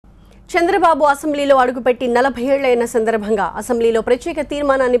చంద్రబాబు అసెంబ్లీలో అడుగుపెట్టి 40 ఏళ్లైన సందర్భంగా అసెంబ్లీలో ప్రత్యేక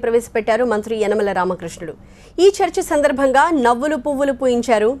తీర్మానాన్ని ప్రవేశపెట్టారు మంత్రి యనమల రామకృష్ణుడు. ఈ చర్చ సందర్భంగా నవ్వులు పువ్వులు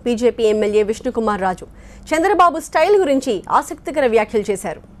పూయించారు BJP MLA Vishnu Kumar Raju. Chandrababu style గురించి ఆసక్తికర వ్యాఖ్యలు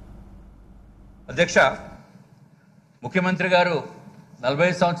చేశారు. అధ్యక్ష, ముఖ్యమంత్రి గారు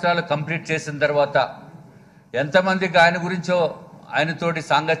 40 సంవత్సరాలు కంప్లీట్ చేసిన తర్వాత ఎంతమందికి ఆయన గురించో ఆయనతోటి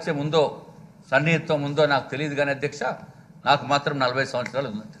సాంగత్యం ఉందో సన్నిహిత్వం ఉందో నాకు తెలియదు కానీ అధ్యక్ష, నాకు మాత్రం 40 సంవత్సరాలు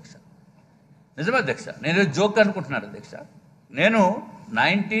ఉంది అధ్యక్ష. నిజమే అధ్యక్ష, నేను జోక్ అనుకుంటున్నాను అధ్యక్ష. నేను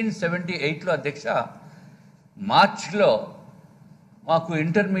 1978లో అధ్యక్ష మార్చిలో మాకు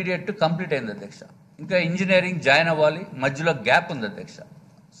ఇంటర్మీడియట్ కంప్లీట్ అయింది అధ్యక్ష. ఇంకా ఇంజనీరింగ్ జాయిన్ అవ్వాలి, మధ్యలో గ్యాప్ ఉంది అధ్యక్ష,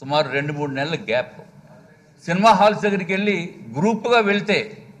 సుమారు 2-3 నెలల గ్యాప్. సినిమా హాల్స్ దగ్గరికి వెళ్ళి గ్రూప్గా వెళ్తే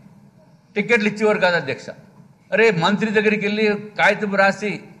టికెట్లు ఇచ్చేవారు కాదు అధ్యక్ష. అరే మంత్రి దగ్గరికి వెళ్ళి కాగితం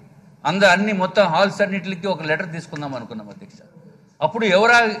రాసి అన్ని మొత్తం హాల్స్ అన్నింటికి ఒక లెటర్ తీసుకుందాం అనుకున్నాం అధ్యక్ష. అప్పుడు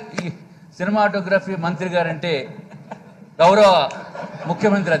ఎవరా ఈ సినిమాటోగ్రఫీ మంత్రి గారంటే గౌరవ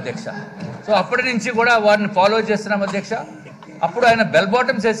ముఖ్యమంత్రి అధ్యక్ష. సో అప్పటి నుంచి కూడా వారిని ఫాలో చేస్తున్నాం అధ్యక్ష. అప్పుడు ఆయన బెల్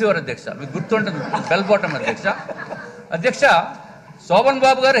బాటమ్స్ వేసేవారు అధ్యక్ష, మీకు గుర్తుంటుంది బెల్ బాటమ్ అధ్యక్ష. అధ్యక్ష, శోభన్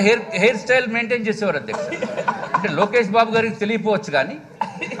బాబు గారు హెయిర్ స్టైల్ మెయింటైన్ చేసేవారు అధ్యక్ష. అంటే లోకేష్ బాబు గారికి తెలియపోవచ్చు కానీ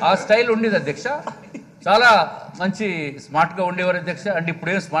ఆ స్టైల్ ఉండేది అధ్యక్ష. చాలా మంచి స్మార్ట్గా ఉండేవారు అధ్యక్ష. అంటే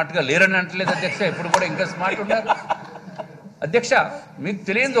ఇప్పుడేం స్మార్ట్గా లేరని అంటలేదు అధ్యక్ష, ఇప్పుడు కూడా ఇంకా స్మార్ట్ ఉన్నారు అధ్యక్ష. మీకు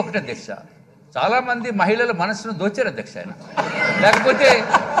తెలియదు ఒకటి అధ్యక్ష, చాలామంది మహిళల మనసును దోచారు అధ్యక్ష ఆయన.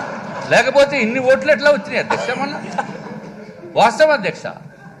 లేకపోతే ఇన్ని ఓట్లు ఎట్లా వచ్చినాయి అధ్యక్ష మొన్న? వాస్తవం అధ్యక్ష,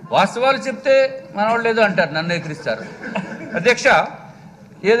 వాస్తవాలు చెప్తే మనవాళ్ళు ఏదో అంటారు, నన్ను ఎక్కిరిస్తారు అధ్యక్ష.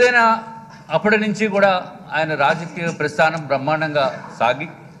 ఏదైనా అప్పటి నుంచి కూడా ఆయన రాజకీయ ప్రస్థానం బ్రహ్మాండంగా సాగి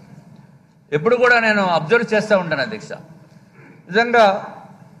ఎప్పుడు కూడా నేను అబ్జర్వ్ చేస్తూ ఉంటాను అధ్యక్ష. నిజంగా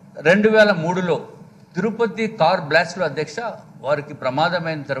 2003లో తిరుపతి కార్ బ్లాస్ట్లో అధ్యక్ష వారికి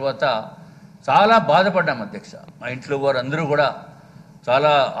ప్రమాదమైన తర్వాత చాలా బాధపడ్డాం అధ్యక్ష. మా ఇంట్లో వారు అందరూ కూడా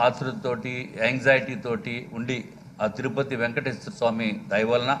చాలా ఆతృతతోటి యాంగ్జైటీతోటి ఉండి ఆ తిరుపతి వెంకటేశ్వర స్వామి దయ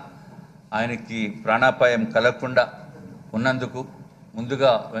వలన ఆయనకి ప్రాణాపాయం కలగకుండా ఉన్నందుకు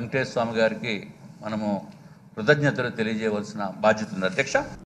ముందుగా వెంకటేశ్వర స్వామి గారికి మనము కృతజ్ఞతలు తెలియజేయవలసిన బాధ్యత ఉంది అధ్యక్ష.